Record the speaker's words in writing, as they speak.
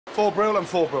4 brill and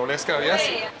 4 brill. Let's go, yes?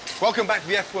 Yeah. Welcome back to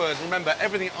the F Word. Remember,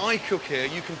 everything I cook here,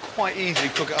 you can quite easily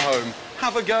cook at home.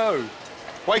 Have a go.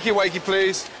 Wakey, wakey,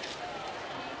 please.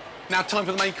 Now, time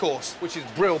for the main course, which is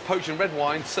brill, poached and red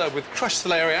wine, served with crushed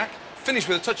celeriac, finished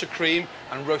with a touch of cream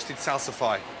and roasted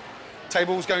salsify.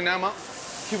 Tables going now, Mark?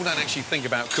 People don't actually think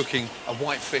about cooking a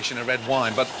white fish in a red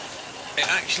wine, but it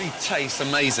actually tastes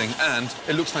amazing and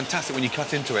it looks fantastic when you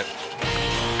cut into it.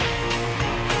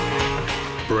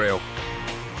 Brill.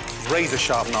 Razor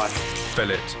sharp knife.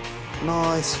 Fillet.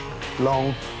 Nice,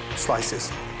 long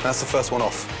slices. That's the first one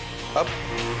off. Up.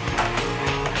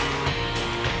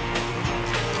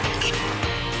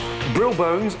 Brill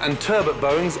bones and turbot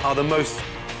bones are the most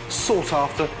sought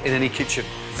after in any kitchen.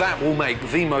 That will make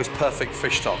the most perfect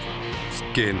fish stock.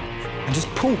 Skin. And just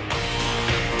pull.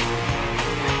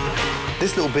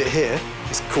 This little bit here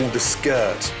is called the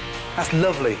skirt. That's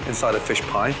lovely inside a fish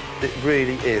pie. It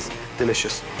really is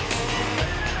delicious.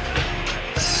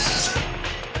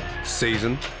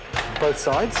 Season. Both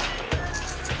sides.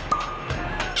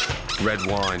 Red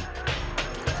wine.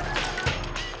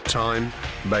 Thyme,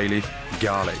 bay leaf,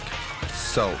 garlic,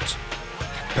 salt,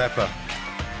 pepper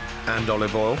and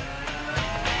olive oil.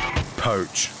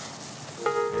 Poach.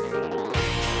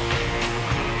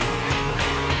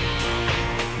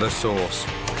 The sauce.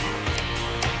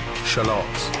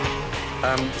 Shallots.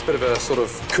 It's a bit of a sort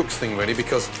of cook's thing, really,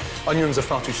 because onions are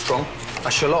far too strong. A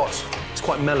shallot is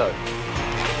quite mellow.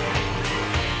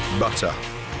 Butter.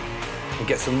 And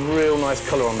get some real nice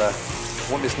colour on there.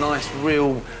 I want this nice,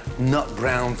 real nut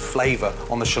brown flavour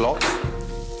on the shallots.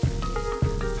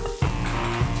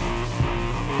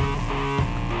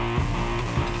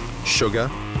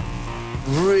 Sugar.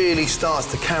 Really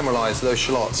starts to caramelise those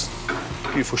shallots.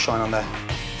 Beautiful shine on there.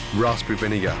 Raspberry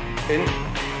vinegar. In.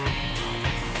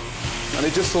 And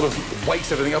it just sort of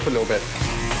wakes everything up a little bit.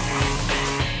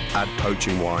 Add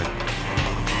poaching wine.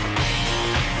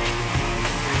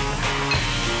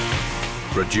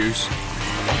 Reduce.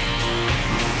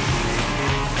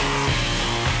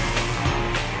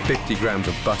 50 grams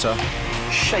of butter.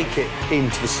 Shake it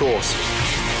into the sauce.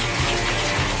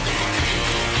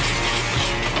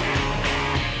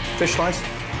 Fish slice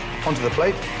onto the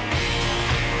plate.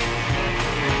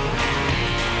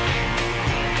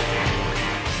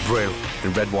 Brill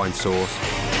in red wine sauce.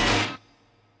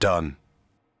 Done.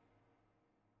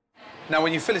 Now,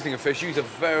 when you're filleting a fish, use a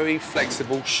very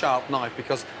flexible, sharp knife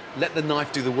because let the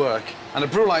knife do the work. And a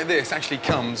brill like this actually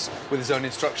comes with its own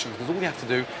instructions because all you have to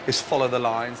do is follow the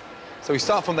lines. So we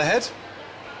start from the head,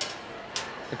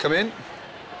 and come in,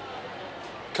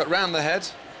 cut round the head,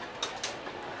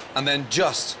 and then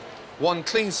just one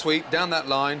clean sweep down that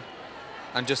line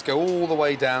and just go all the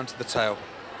way down to the tail.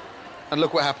 And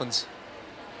look what happens.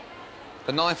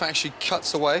 The knife actually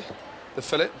cuts away the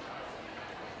fillet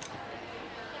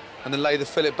and then lay the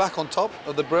fillet back on top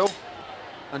of the brill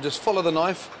and just follow the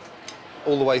knife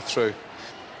all the way through.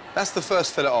 That's the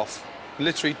first fillet off,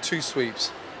 literally 2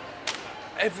 sweeps.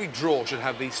 Every drawer should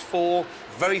have these 4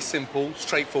 very simple,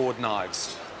 straightforward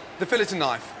knives. The filleting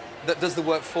knife that does the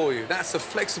work for you. That's a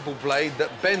flexible blade that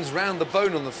bends round the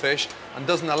bone on the fish and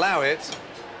doesn't allow it...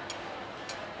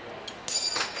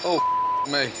 Oh,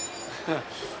 me.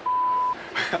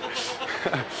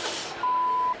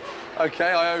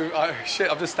 OK, shit,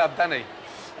 I've just stabbed Danny.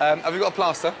 Have you got a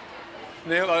plaster?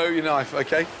 Neil, I owe you a knife,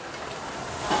 OK?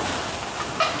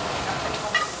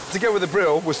 To go with the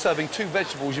brill, we're serving 2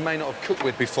 vegetables you may not have cooked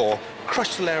with before.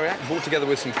 Crushed celeriac, brought together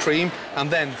with some cream,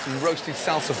 and then some roasted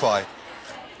salsify.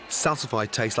 Salsify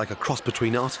tastes like a cross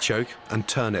between artichoke and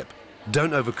turnip.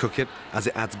 Don't overcook it, as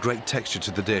it adds great texture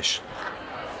to the dish.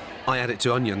 I add it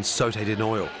to onions sautéed in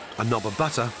oil. A knob of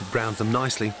butter browns them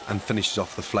nicely and finishes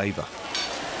off the flavour.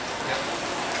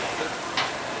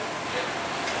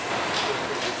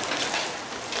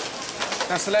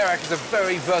 Now, celeriac is a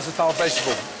very versatile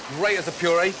vegetable. Great as a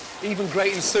puree, even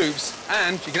great in soups,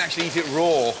 and you can actually eat it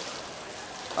raw.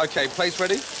 OK, plates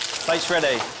ready? Plates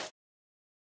ready.